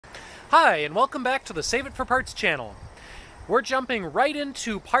Hi, and welcome back to the Save It for Parts channel. We're jumping right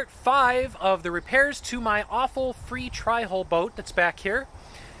into part 5 of the repairs to my awful free tri-hull boat that's back here.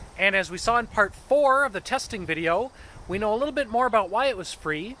 And as we saw in part 4 of the testing video, we know a little bit more about why it was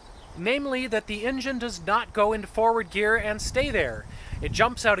free, namely that the engine does not go into forward gear and stay there. It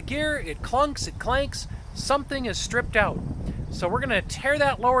jumps out of gear, it clunks, it clanks, something is stripped out. So we're going to tear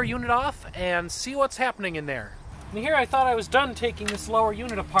that lower unit off and see what's happening in there. And here I thought I was done taking this lower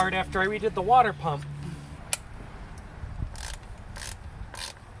unit apart after I redid the water pump.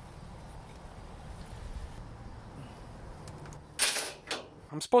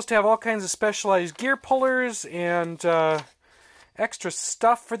 I'm supposed to have all kinds of specialized gear pullers and extra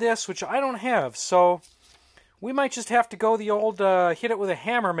stuff for this, which I don't have, so we might just have to go the old hit it with a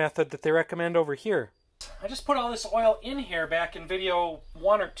hammer method that they recommend over here. I just put all this oil in here back in video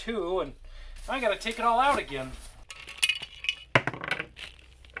 1 or 2, and I gotta take it all out again.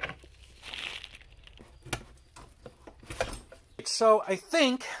 So I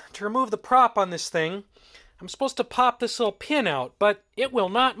think to remove the prop on this thing, I'm supposed to pop this little pin out, but it will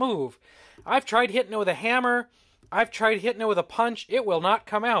not move. I've tried hitting it with a hammer, I've tried hitting it with a punch, it will not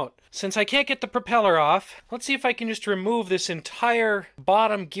come out. Since I can't get the propeller off, let's see if I can just remove this entire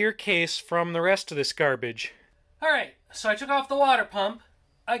bottom gear case from the rest of this garbage. Alright, so I took off the water pump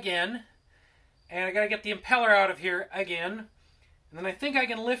again, and I gotta get the impeller out of here again, and then I think I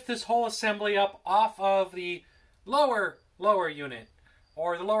can lift this whole assembly up off of the lower unit,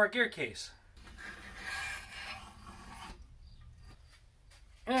 or the lower gear case.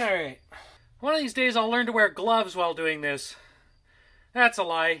 Alright, one of these days I'll learn to wear gloves while doing this. That's a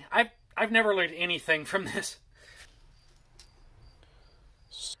lie. I've never learned anything from this.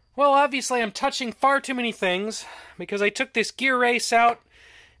 Well, obviously I'm touching far too many things, because I took this gear race out,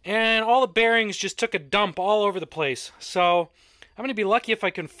 and all the bearings just took a dump all over the place. So, I'm going to be lucky if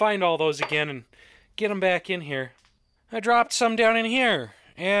I can find all those again and get them back in here. I dropped some down in here,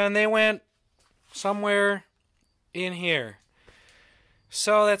 and they went somewhere in here.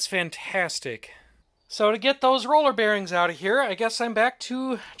 So that's fantastic. So to get those roller bearings out of here, I guess I'm back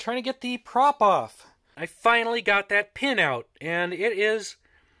to trying to get the prop off. I finally got that pin out, and it is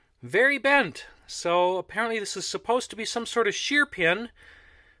very bent. So apparently this is supposed to be some sort of shear pin,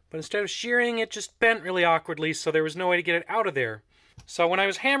 but instead of shearing, it just bent really awkwardly, so there was no way to get it out of there. So when I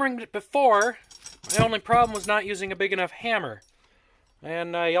was hammering it before, my only problem was not using a big enough hammer.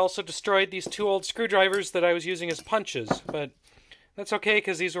 And I also destroyed these 2 old screwdrivers that I was using as punches, but that's okay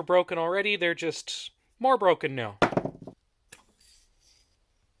because these were broken already. They're just more broken now.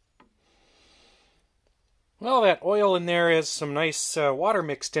 Well, that oil in there has some nice water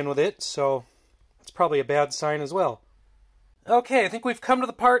mixed in with it, so it's probably a bad sign as well. Okay, I think we've come to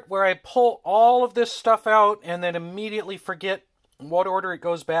the part where I pull all of this stuff out and then immediately forget what order it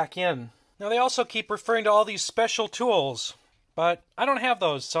goes back in. Now, they also keep referring to all these special tools, but I don't have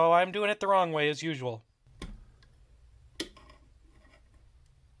those, so I'm doing it the wrong way as usual.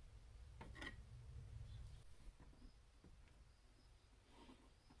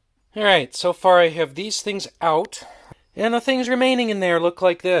 Alright, so far I have these things out, and the things remaining in there look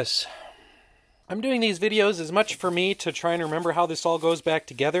like this. I'm doing these videos as much for me to try and remember how this all goes back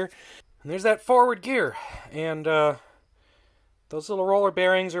together. And there's that forward gear, and those little roller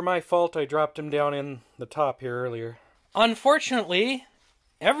bearings are my fault. I dropped them down in the top here earlier. Unfortunately,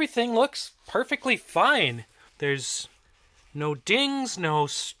 everything looks perfectly fine. There's no dings, no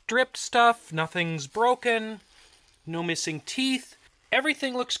stripped stuff, nothing's broken, no missing teeth.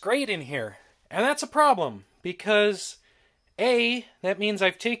 Everything looks great in here. And that's a problem, because A, that means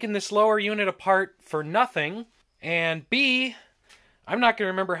I've taken this lower unit apart for nothing, and B, I'm not going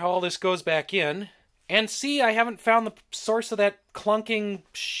to remember how all this goes back in, and C, I haven't found the source of that clunking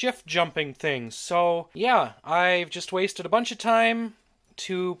shift jumping thing. So yeah, I've just wasted a bunch of time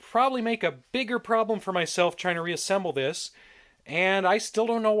to probably make a bigger problem for myself trying to reassemble this, and I still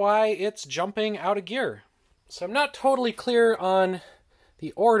don't know why it's jumping out of gear. So I'm not totally clear on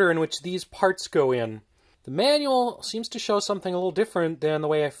the order in which these parts go in. The manual seems to show something a little different than the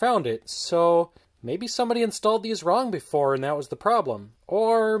way I found it, so maybe somebody installed these wrong before and that was the problem.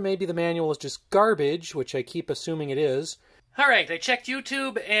 Or maybe the manual is just garbage, which I keep assuming it is. Alright, I checked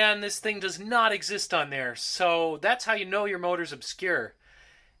YouTube and this thing does not exist on there, so that's how you know your motor's obscure.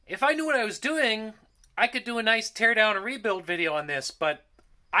 If I knew what I was doing, I could do a nice teardown and rebuild video on this, but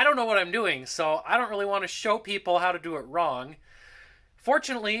I don't know what I'm doing, so I don't really want to show people how to do it wrong.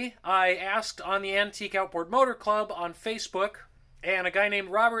 Fortunately, I asked on the Antique Outboard Motor Club on Facebook, and a guy named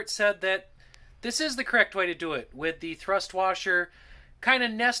Robert said that this is the correct way to do it, with the thrust washer kind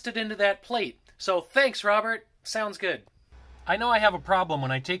of nested into that plate. So thanks, Robert. Sounds good. I know I have a problem when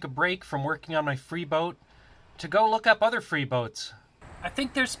I take a break from working on my free boat to go look up other free boats. I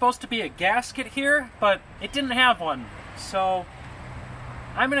think there's supposed to be a gasket here, but it didn't have one. So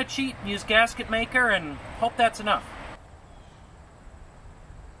I'm going to cheat and use Gasket Maker and hope that's enough.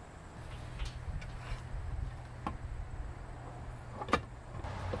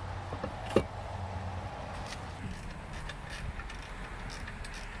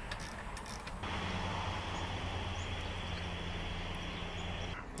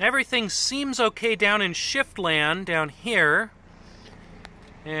 Everything seems okay down in shift land down here.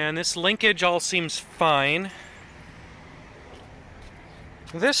 And this linkage all seems fine.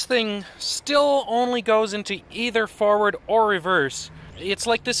 This thing still only goes into either forward or reverse. It's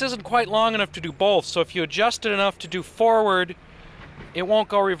like this isn't quite long enough to do both, so if you adjust it enough to do forward, it won't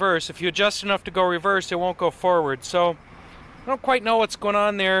go reverse. If you adjust enough to go reverse, it won't go forward. So I don't quite know what's going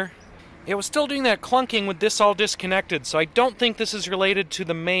on there. It was still doing that clunking with this all disconnected, so I don't think this is related to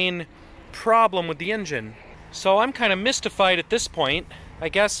the main problem with the engine. So I'm kind of mystified at this point. I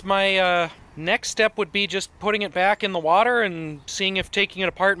guess my next step would be just putting it back in the water and seeing if taking it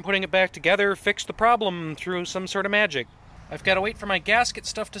apart and putting it back together fixed the problem through some sort of magic. I've got to wait for my gasket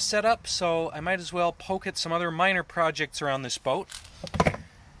stuff to set up, so I might as well poke at some other minor projects around this boat.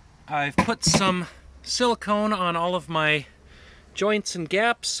 I've put some silicone on all of my joints and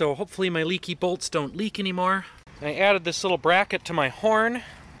gaps, so hopefully my leaky bolts don't leak anymore. I added this little bracket to my horn,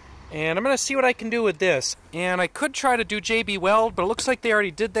 and I'm going to see what I can do with this. And I could try to do JB Weld, but it looks like they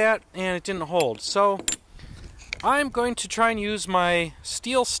already did that, and it didn't hold. So I'm going to try and use my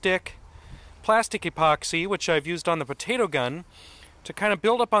steel stick plastic epoxy, which I've used on the potato gun, to kind of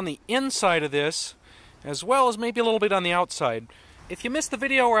build up on the inside of this, as well as maybe a little bit on the outside. If you missed the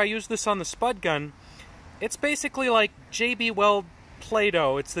video where I used this on the spud gun, it's basically like JB Weld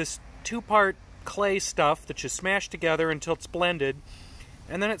Play-Doh. It's this two-part clay stuff that you smash together until it's blended,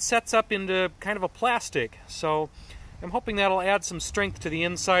 and then it sets up into kind of a plastic. So I'm hoping that'll add some strength to the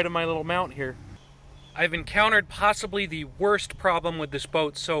inside of my little mount here. I've encountered possibly the worst problem with this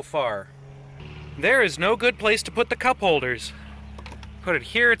boat so far. There is no good place to put the cup holders. Put it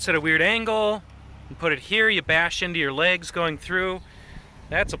here, it's at a weird angle. You put it here, you bash into your legs going through.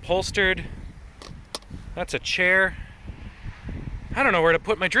 That's upholstered. That's a chair. I don't know where to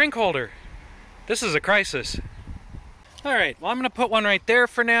put my drink holder. This is a crisis. Alright, well I'm going to put one right there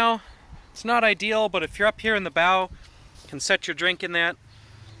for now. It's not ideal, but if you're up here in the bow, you can set your drink in that.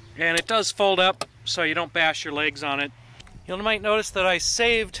 And it does fold up so you don't bash your legs on it. You might notice that I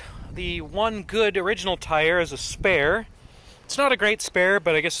saved the one good original tire as a spare. It's not a great spare,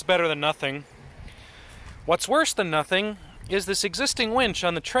 but I guess it's better than nothing. What's worse than nothing is this existing winch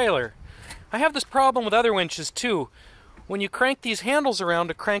on the trailer. I have this problem with other winches too. When you crank these handles around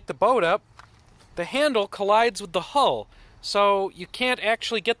to crank the boat up, the handle collides with the hull, so you can't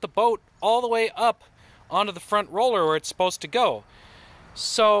actually get the boat all the way up onto the front roller where it's supposed to go.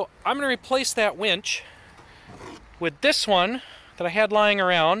 So I'm going to replace that winch with this one that I had lying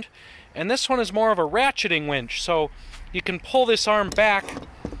around, and this one is more of a ratcheting winch, so you can pull this arm back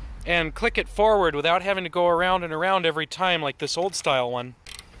and click it forward without having to go around and around every time like this old style one.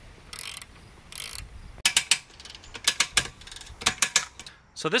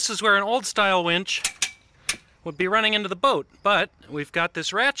 So this is where an old style winch would be running into the boat, but we've got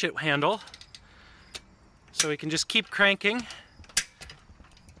this ratchet handle, so we can just keep cranking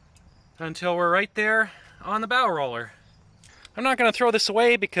until we're right there on the bow roller. I'm not going to throw this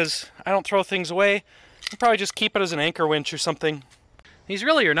away because I don't throw things away. I'll probably just keep it as an anchor winch or something. These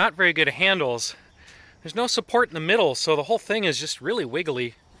really are not very good handles. There's no support in the middle, so the whole thing is just really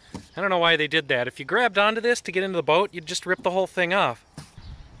wiggly. I don't know why they did that. If you grabbed onto this to get into the boat, you'd just rip the whole thing off.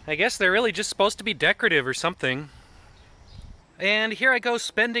 I guess they're really just supposed to be decorative or something. And here I go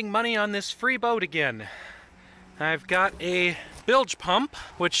spending money on this free boat again. I've got a bilge pump,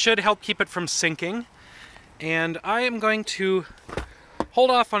 which should help keep it from sinking. And I am going to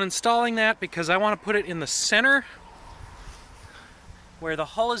hold off on installing that because I want to put it in the center where the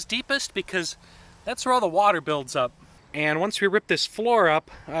hull is deepest, because that's where all the water builds up. And once we rip this floor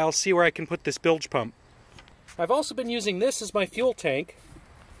up, I'll see where I can put this bilge pump. I've also been using this as my fuel tank.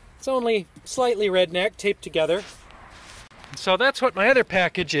 It's only slightly redneck, taped together. So that's what my other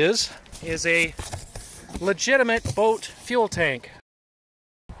package is a legitimate boat fuel tank.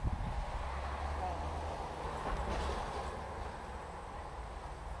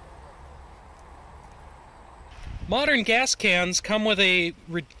 Modern gas cans come with a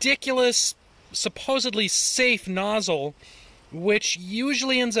ridiculous, supposedly safe nozzle, which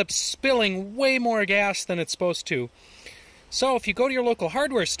usually ends up spilling way more gas than it's supposed to. So if you go to your local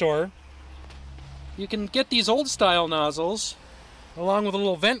hardware store you can get these old style nozzles along with a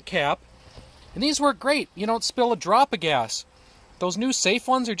little vent cap, and these work great. You don't spill a drop of gas. Those new safe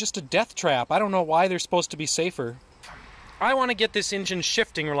ones are just a death trap. I don't know why they're supposed to be safer. I want to get this engine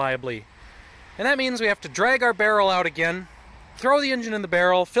shifting reliably, and that means we have to drag our barrel out again, throw the engine in the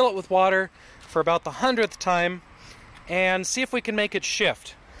barrel, fill it with water for about the 100th time, and see if we can make it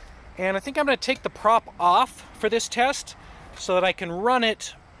shift. And I think I'm going to take the prop off for this test so that I can run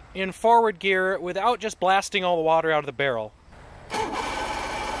it in forward gear without just blasting all the water out of the barrel.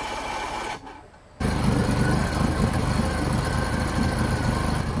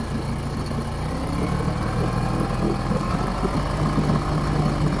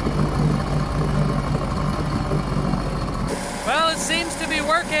 Well, it seems to be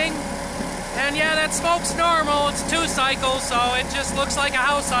working. And yeah, that smoke's normal. It's 2 cycles, so it just looks like a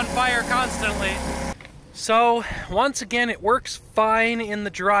house on fire constantly. So, once again, it works fine in the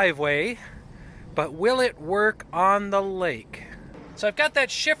driveway, but will it work on the lake? So I've got that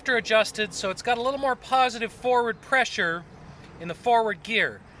shifter adjusted so it's got a little more positive forward pressure in the forward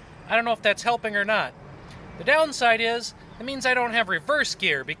gear. I don't know if that's helping or not. The downside is, it means I don't have reverse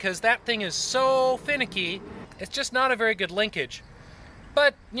gear because that thing is so finicky, it's just not a very good linkage.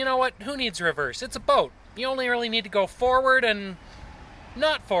 But, you know what, who needs reverse? It's a boat. You only really need to go forward and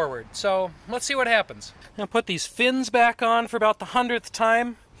not forward. So, let's see what happens. I'll put these fins back on for about the 100th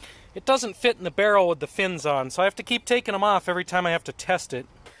time. It doesn't fit in the barrel with the fins on, so I have to keep taking them off every time I have to test it.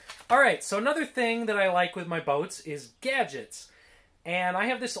 Alright, so another thing that I like with my boats is gadgets. And I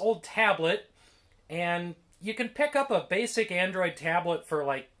have this old tablet, and you can pick up a basic Android tablet for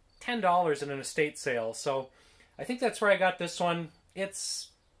like $10 in an estate sale. So, I think that's where I got this one.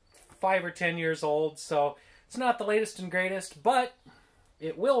 It's 5 or 10 years old, so it's not the latest and greatest, but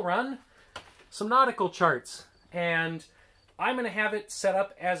it will run some nautical charts. And I'm going to have it set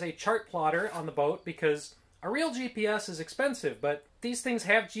up as a chart plotter on the boat because a real GPS is expensive, but these things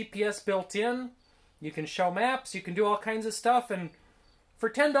have GPS built in. You can show maps, you can do all kinds of stuff, and for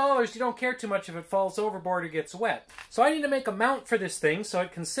 $10 you don't care too much if it falls overboard or gets wet. So I need to make a mount for this thing so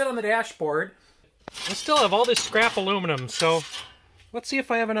it can sit on the dashboard. I still have all this scrap aluminum, so let's see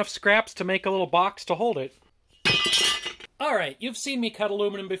if I have enough scraps to make a little box to hold it. Alright, you've seen me cut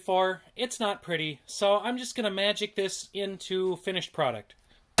aluminum before. It's not pretty, so I'm just going to magic this into finished product.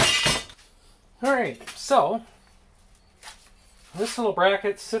 Alright, so this little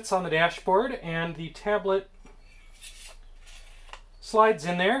bracket sits on the dashboard and the tablet slides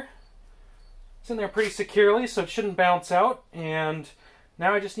in there. It's in there pretty securely, so it shouldn't bounce out, and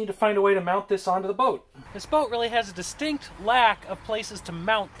now I just need to find a way to mount this onto the boat. This boat really has a distinct lack of places to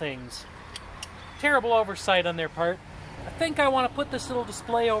mount things. Terrible oversight on their part. I think I want to put this little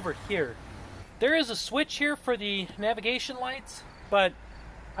display over here. There is a switch here for the navigation lights, but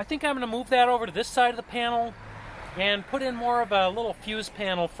I think I'm going to move that over to this side of the panel and put in more of a little fuse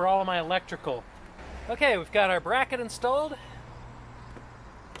panel for all of my electrical. Okay, we've got our bracket installed.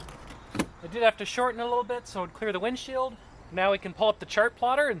 I did have to shorten it a little bit so it would clear the windshield. Now we can pull up the chart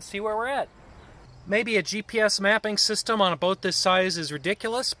plotter and see where we're at. Maybe a GPS mapping system on a boat this size is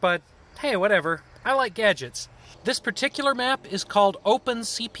ridiculous, but hey, whatever. I like gadgets. This particular map is called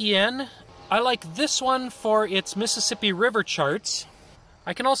OpenCPN. I like this one for its Mississippi River charts.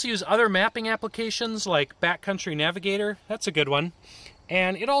 I can also use other mapping applications like Backcountry Navigator. That's a good one.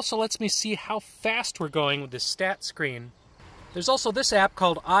 And it also lets me see how fast we're going with this stat screen. There's also this app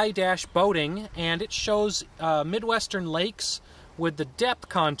called iDashBoating, and it shows Midwestern lakes with the depth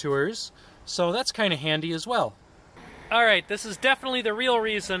contours, so that's kind of handy as well. Alright, this is definitely the real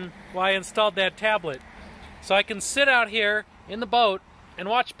reason why I installed that tablet. So I can sit out here in the boat and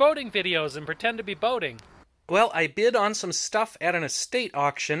watch boating videos and pretend to be boating. Well, I bid on some stuff at an estate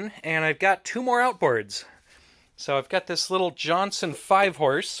auction, and I've got 2 more outboards. So I've got this little Johnson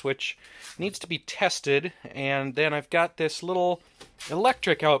 5-horse, which needs to be tested, and then I've got this little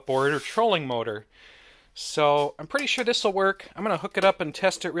electric outboard or trolling motor. So I'm pretty sure this will work. I'm going to hook it up and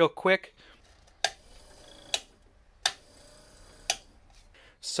test it real quick.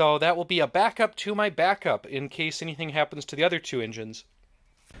 So that will be a backup to my backup in case anything happens to the other 2 engines.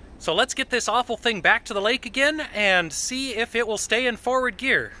 So let's get this awful thing back to the lake again and see if it will stay in forward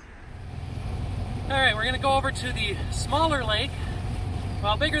gear. Alright, we're going to go over to the smaller lake.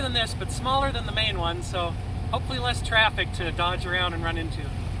 Well, bigger than this, but smaller than the main one, so hopefully less traffic to dodge around and run into.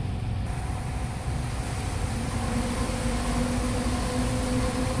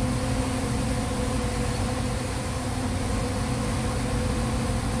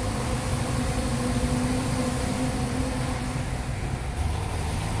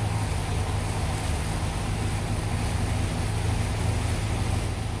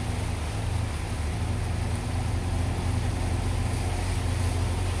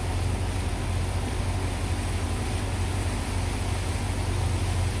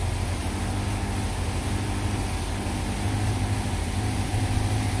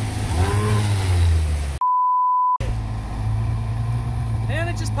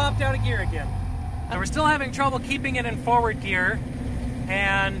 just popped out of gear again. And we're still having trouble keeping it in forward gear,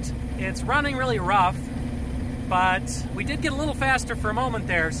 and it's running really rough, but we did get a little faster for a moment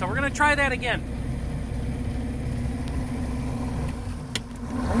there, so we're going to try that again.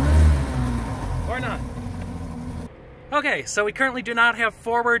 Or not. Okay, so we currently do not have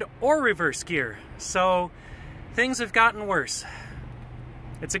forward or reverse gear, so things have gotten worse.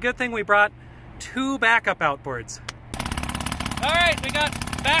 It's a good thing we brought 2 backup outboards. Alright, we got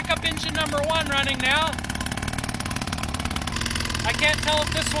backup engine number 1 running now. I can't tell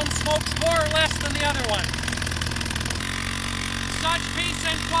if this one smokes more or less than the other one. Such peace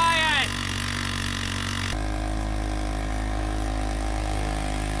and quiet!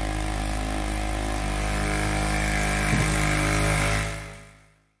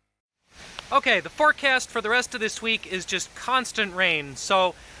 Okay, the forecast for the rest of this week is just constant rain,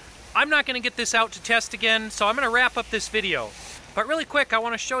 so I'm not going to get this out to test again, so I'm going to wrap up this video. But really quick, I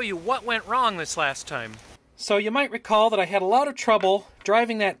want to show you what went wrong this last time. So you might recall that I had a lot of trouble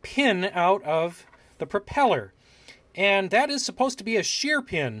driving that pin out of the propeller. And that is supposed to be a shear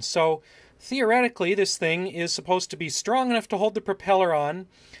pin, so theoretically this thing is supposed to be strong enough to hold the propeller on,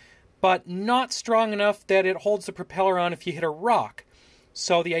 but not strong enough that it holds the propeller on if you hit a rock.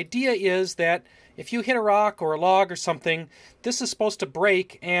 So the idea is that if you hit a rock or a log or something, this is supposed to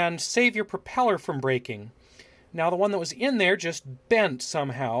break and save your propeller from breaking. Now the one that was in there just bent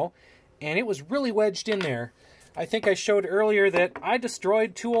somehow, and it was really wedged in there. I think I showed earlier that I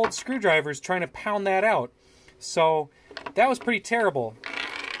destroyed 2 old screwdrivers trying to pound that out. So that was pretty terrible.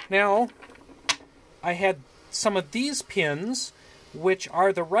 Now, I had some of these pins, which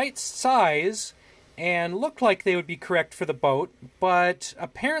are the right size and looked like they would be correct for the boat, but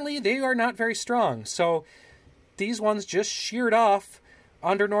apparently they are not very strong. So these ones just sheared off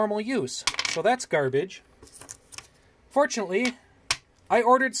under normal use. So that's garbage. Fortunately, I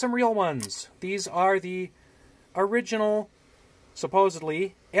ordered some real ones. These are the original,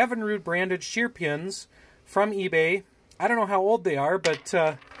 supposedly, Evinrude branded shear pins from eBay. I don't know how old they are, but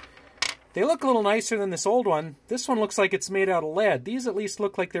they look a little nicer than this old one. This one looks like it's made out of lead. These at least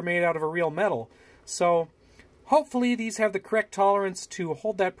look like they're made out of a real metal. So hopefully these have the correct tolerance to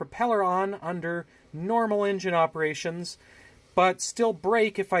hold that propeller on under normal engine operations, but still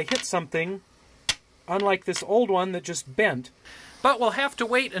break if I hit something, unlike this old one that just bent. But we'll have to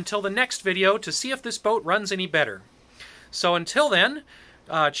wait until the next video to see if this boat runs any better. So until then,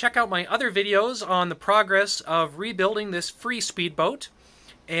 check out my other videos on the progress of rebuilding this free speedboat,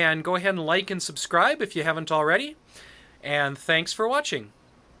 and go ahead and like and subscribe if you haven't already. And thanks for watching.